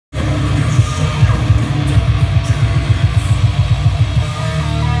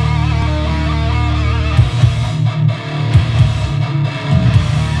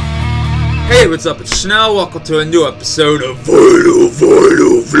what's up? It's Schnell. Welcome to a new episode of Vital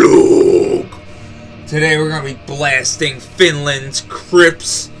Vlog. Today we're going to be blasting Finland's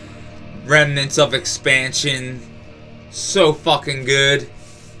Krypts-Remnants of Expansion. So fucking good.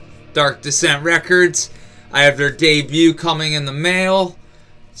 Dark Descent Records. I have their debut coming in the mail.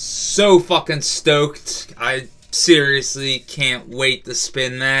 So fucking stoked. I seriously can't wait to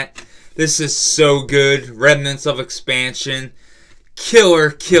spin that. This is so good. Remnants of Expansion.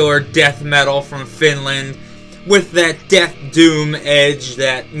 Killer death metal from Finland with that death doom edge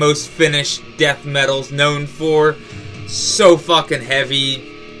that most Finnish death metal's known for. So fucking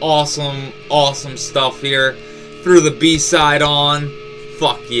heavy. Awesome stuff here. Threw the B-side on.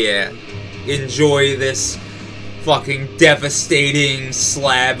 Fuck yeah. Enjoy this fucking devastating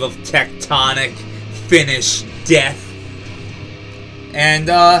slab of tectonic Finnish death.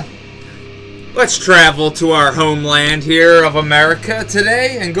 And let's travel to our homeland here of America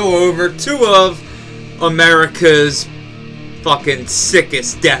today and go over two of America's fucking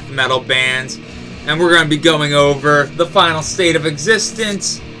sickest death metal bands. And we're going to be going over The Final State of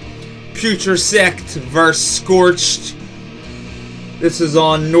Existence, Putrisect vs. Scorched. This is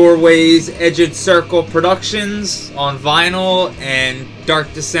on Norway's Edged Circle Productions on vinyl and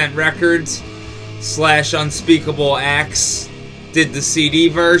Dark Descent Records / Unspeakable Acts did the CD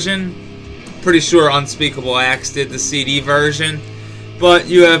version. Pretty sure Unspeakable Acts did the CD version. But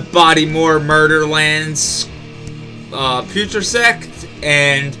you have Bodymore Murderland's Putrisect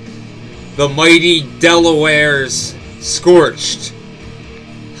and the mighty Delaware's Scorched.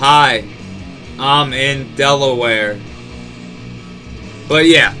 Hi, I'm in Delaware. But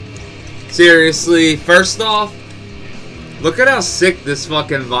yeah, seriously, first off, look at how sick this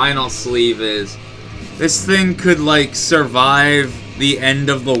fucking vinyl sleeve is. This thing could like survive the end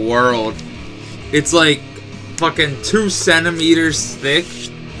of the world. It's like fucking 2 centimeters thick.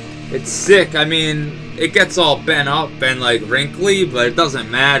 It's sick. I mean, it gets all bent up and like wrinkly, but it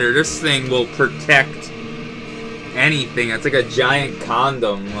doesn't matter. This thing will protect anything. It's like a giant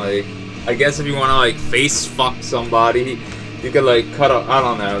condom. Like, I guess if you want to like face fuck somebody, you could like cut up. I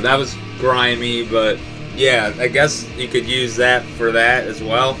don't know. That was grimy, but yeah, I guess you could use that for that as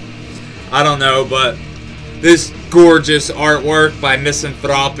well. I don't know, but this gorgeous artwork by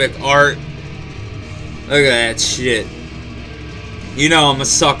Misanthropic Art. Look at that shit. You know I'm a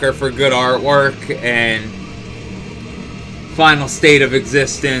sucker for good artwork, and Final State of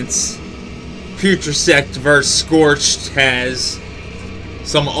Existence, Putrisect vs. Scorched has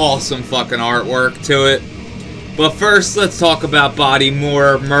some awesome fucking artwork to it. But first, let's talk about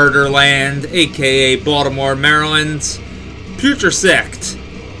Bodymore Murderland, aka Baltimore, Maryland's Putrisect.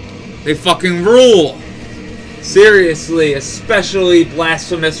 They fucking rule. Seriously, especially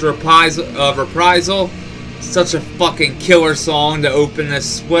Blasphemous Reprisal. Such a fucking killer song to open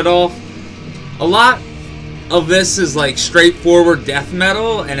this split off. A lot of this is like straightforward death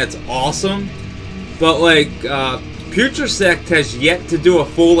metal, and it's awesome. But like, Putrisect has yet to do a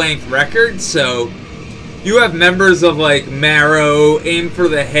full-length record, so you have members of like Marrow, Aim for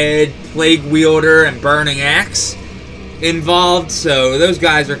the Head, Plague Wielder, and Burning Axe involved, so those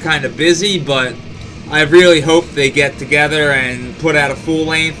guys are kind of busy, but I really hope they get together and put out a full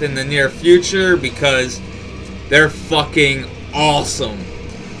length in the near future because they're fucking awesome.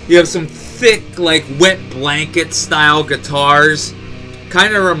 You have some thick, like, wet blanket style guitars.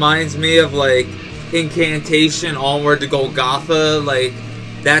 Kind of reminds me of, like, Incantation, Onward to Golgotha, like,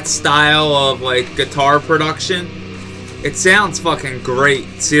 that style of, like, guitar production. It sounds fucking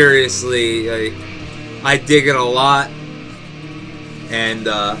great, seriously. Like, I dig it a lot. And,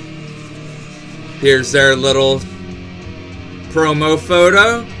 here's their little promo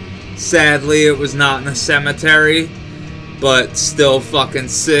photo. Sadly, it was not in a cemetery, but still fucking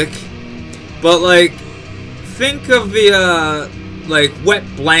sick. But, like, think of the, like, wet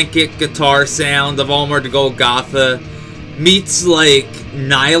blanket guitar sound of Onward to Golgotha meets, like,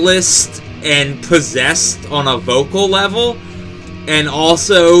 Nihilist and Possessed on a vocal level, and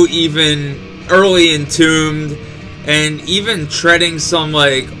also even early Entombed, and even treading some,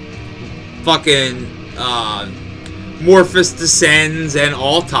 like, fucking Morpheus Descends and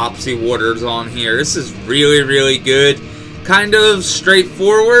Autopsy Waters on here. This is really good. Kind of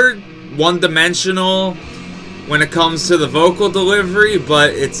straightforward, one-dimensional when it comes to the vocal delivery,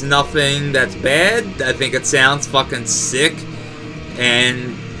 but it's nothing that's bad. I think it sounds fucking sick,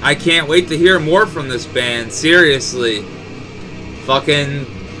 and I can't wait to hear more from this band. Seriously. Fucking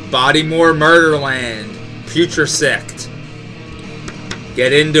Bodymore Murderland, Putrisect.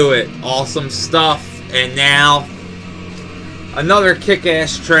 Get into it. Awesome stuff. And now, another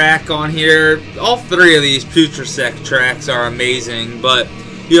kick-ass track on here. All 3 of these Putrisect tracks are amazing, but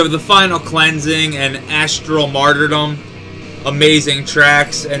You have the Final Cleansing and Astral Martyrdom. Amazing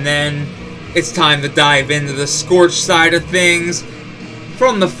tracks. And then it's time to dive into the Scorched side of things.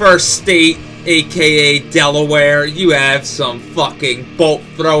 From the first state, aka Delaware, you have some fucking Bolt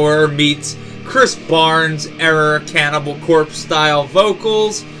Thrower meets Chris Barnes era Cannibal Corpse style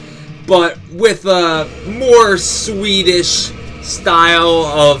vocals, but with a more Swedish style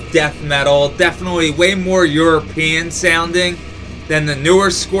of death metal. Definitely way more European sounding than the newer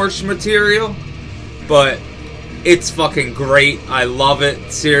Scorched material, but it's fucking great. I love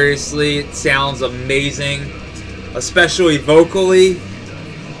it. Seriously, it sounds amazing, especially vocally.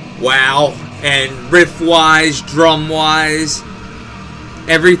 Wow. And riff-wise, drum-wise,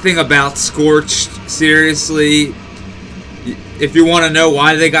 everything about Scorched, seriously. If you want to know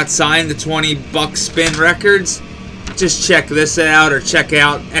why they got signed to 20 Buck Spin Records, just check this out, or check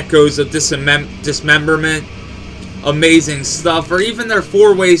out Echoes of Dismemberment. Amazing stuff. Or even their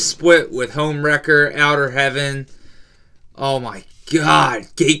 4-way split with Homewrecker, Outer Heaven. Oh my god,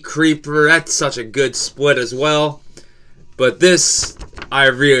 Gatecreeper, that's such a good split as well. But this, I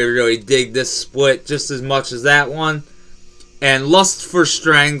really dig this split just as much as that one. And Lust for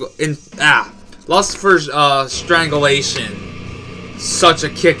Strangulation, such a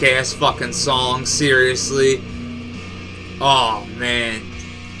kick-ass fucking song, seriously. Oh man,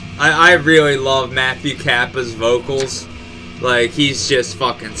 I really love Matthew Kappa's vocals. Like, he's just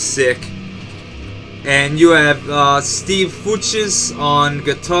fucking sick. And you have Steve Fuchs on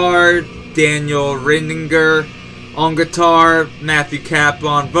guitar, Daniel Rindinger on guitar, Matthew Kappa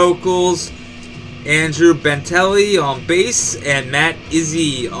on vocals, Andrew Bentelli on bass, and Matt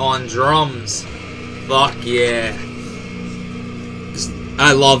Izzy on drums. Fuck yeah.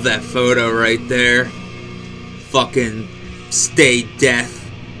 I love that photo right there. Fucking stay death.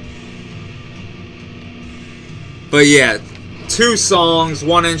 But yeah, 2 songs,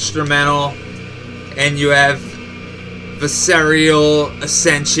 1 instrumental, and you have Visceral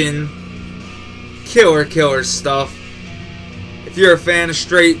Ascension. Killer stuff. If you're a fan of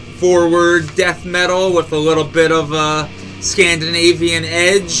straightforward death metal with a little bit of a Scandinavian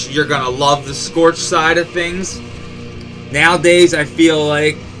edge, you're gonna love the Scorched side of things. Nowadays, I feel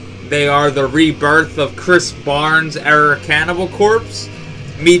like they are the rebirth of Chris Barnes era Cannibal Corpse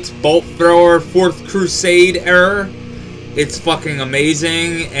meets Bolt Thrower 4th Crusade era. It's fucking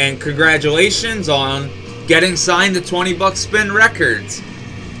amazing, and congratulations on getting signed to 20 Buck Spin Records.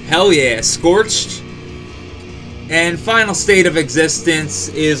 Hell yeah, Scorched. And Final State of Existence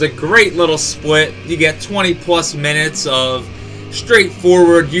is a great little split. You get 20 plus minutes of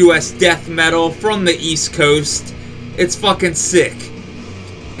straightforward US death metal from the East Coast. It's fucking sick.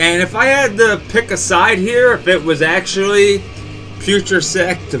 And if I had to pick a side here, if it was actually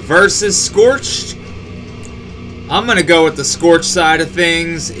Putrisect versus Scorched, I'm gonna go with the Scorched side of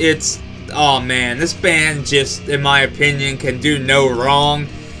things. It's, oh man, this band just, in my opinion, can do no wrong.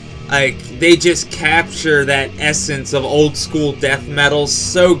 Like, they just capture that essence of old school death metal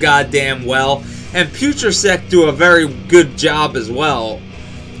so goddamn well. And Putrisect do a very good job as well,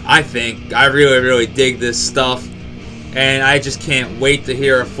 I think. I really dig this stuff. And I just can't wait to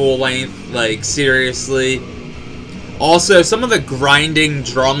hear a full length, like, seriously. Also, some of the grinding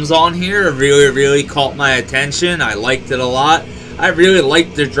drums on here really caught my attention. I liked it a lot. I really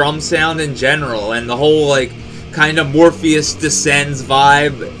liked the drum sound in general, and the whole, like, kind of Morpheus Descends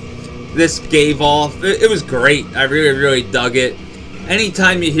vibe this gave off. It was great. I really dug it.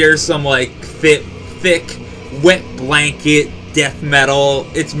 Anytime you hear some, like, thick, wet blanket death metal,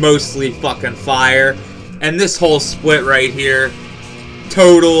 it's mostly fucking fire. And this whole split right here,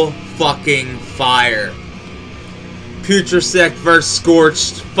 total fucking fire. Putrisect vs.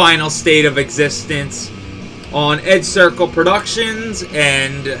 Scorched, Final State of Existence on Edge Circle Productions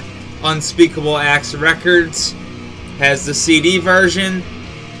and Unspeakable Acts Records. Has the CD version.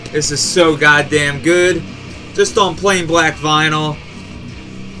 This is so goddamn good. Just on plain black vinyl.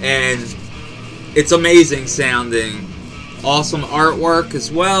 And it's amazing sounding. Awesome artwork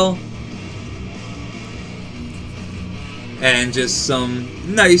as well. And just some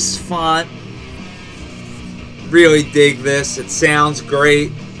nice font. Really dig this. It sounds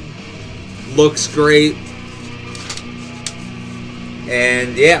great. Looks great.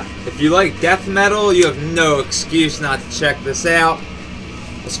 And yeah, if you like death metal, you have no excuse not to check this out.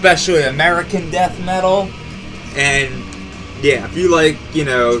 Especially American death metal. And yeah, if you like, you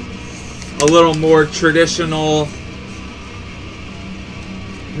know, a little more traditional,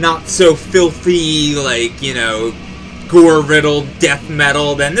 not so filthy, like, you know, gore-riddled death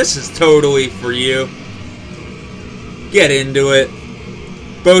metal, then this is totally for you. Get into it.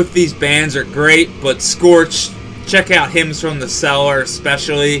 Both these bands are great, but Scorched Check out Hymns from the Cellar,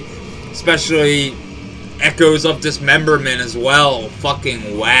 especially Echoes of Dismemberment as well.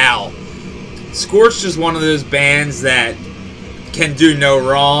 Fucking wow. Scorched is one of those bands that can do no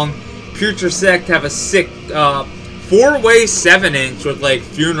wrong. Putrisect have a sick 4-way 7-inch with like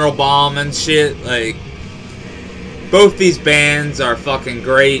Funeral Bomb and shit. Like, both these bands are fucking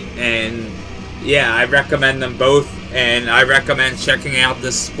great, and yeah, I recommend them both, and I recommend checking out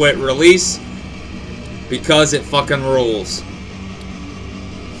this split release because it fucking rules.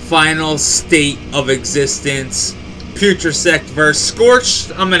 Final State of Existence, Putrisect vs.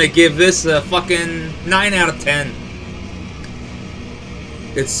 Scorched. I'm gonna give this a fucking 9 out of 10.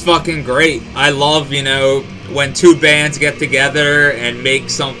 It's fucking great. I love, you know, when two bands get together and make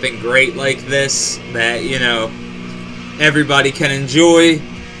something great like this that, you know, everybody can enjoy.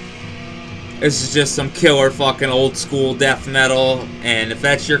 This is just some killer fucking old school death metal, and if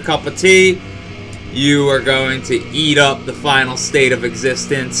that's your cup of tea, you are going to eat up the Final State of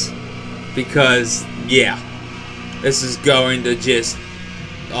Existence, because, yeah, this is going to just,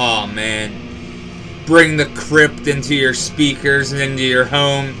 oh man, bring the crypt into your speakers and into your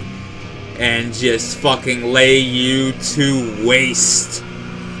home, and just fucking lay you to waste.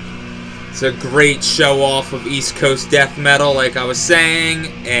 It's a great show off of East Coast death metal, like I was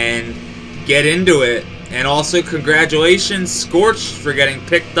saying, and get into it. And also, congratulations, Scorched, for getting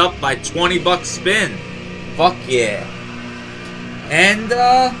picked up by 20 bucks spin. Fuck yeah. And,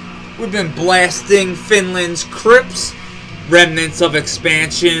 we've been blasting Finland's Krypts-Remnants of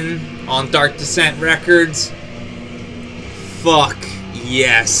Expansion on Dark Descent Records. Fuck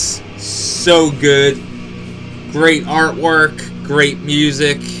yes. So good. Great artwork, great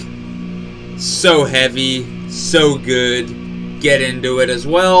music. So heavy, so good. Get into it as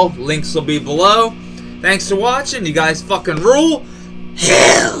well. Links will be below. Thanks for watching. You guys fucking rule.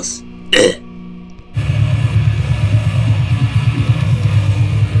 Hells.